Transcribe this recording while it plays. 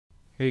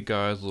Hey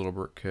guys, Little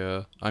Brick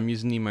here. I'm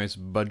using the most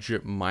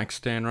budget mic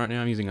stand right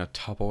now. I'm using a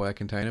Tupperware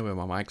container where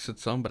my mic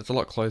sits on, but it's a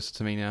lot closer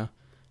to me now,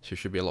 so it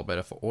should be a lot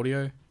better for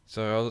audio.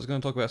 So I was going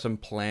to talk about some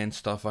planned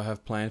stuff I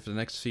have planned for the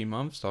next few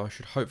months, so I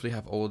should hopefully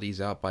have all of these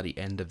out by the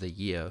end of the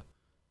year.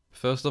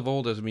 First of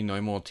all, there's going to be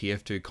no more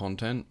TF2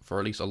 content for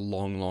at least a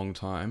long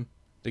time.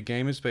 The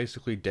game is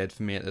basically dead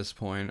for me at this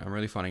point. I'm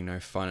really finding no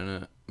fun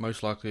in it.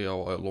 Most likely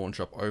I'll launch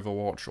up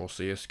Overwatch or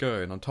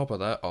CSGO, and on top of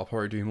that, I'll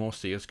probably do more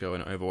CSGO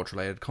and Overwatch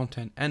related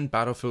content and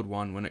Battlefield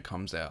 1 when it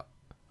comes out.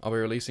 I'll be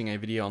releasing a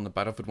video on the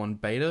Battlefield 1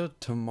 beta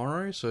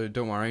tomorrow, so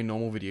don't worry,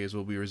 normal videos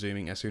will be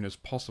resuming as soon as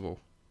possible.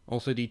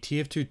 Also, the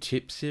TF2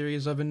 tip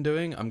series I've been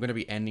doing, I'm going to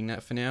be ending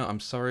that for now. I'm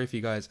sorry if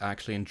you guys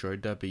actually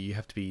enjoyed that, but you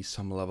have to be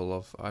some level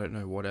of, I don't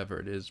know, whatever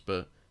it is,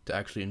 but to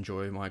actually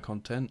enjoy my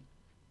content.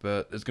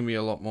 But there's going to be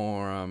a lot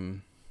more,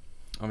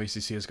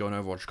 obviously CSGO and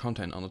Overwatch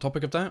content on the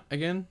topic of that.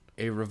 Again,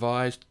 a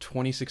revised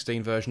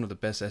 2016 version of the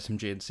best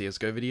SMG in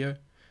CSGO video.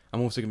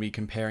 I'm also going to be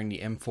comparing the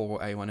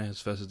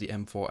M4A1S versus the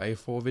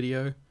M4A4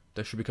 video.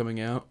 That should be coming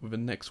out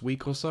within the next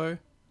week or so.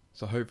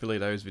 So hopefully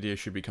those videos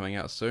should be coming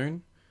out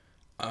soon.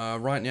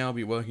 Right now I'll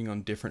be working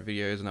on different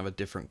videos and have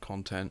different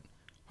content.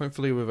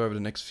 Hopefully over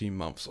the next few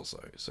months or so.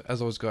 So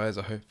as always guys,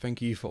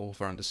 thank you for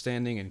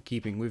understanding and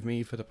keeping with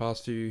me for the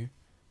past few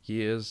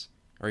years.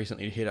 I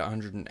recently hit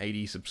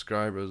 180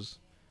 subscribers.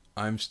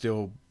 I'm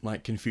still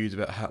like confused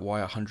about why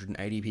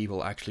 180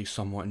 people actually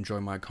somewhat enjoy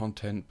my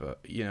content, but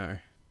you know,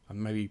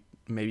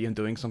 maybe I'm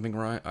doing something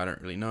right, I don't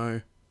really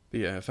know. But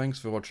yeah, thanks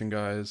for watching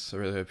guys. I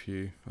really hope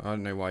I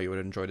don't know why you would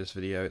enjoy this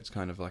video. It's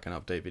kind of like an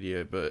update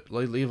video, but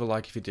leave a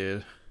like if you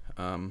did.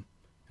 And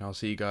I'll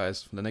see you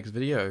guys for the next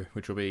video,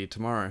 which will be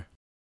tomorrow.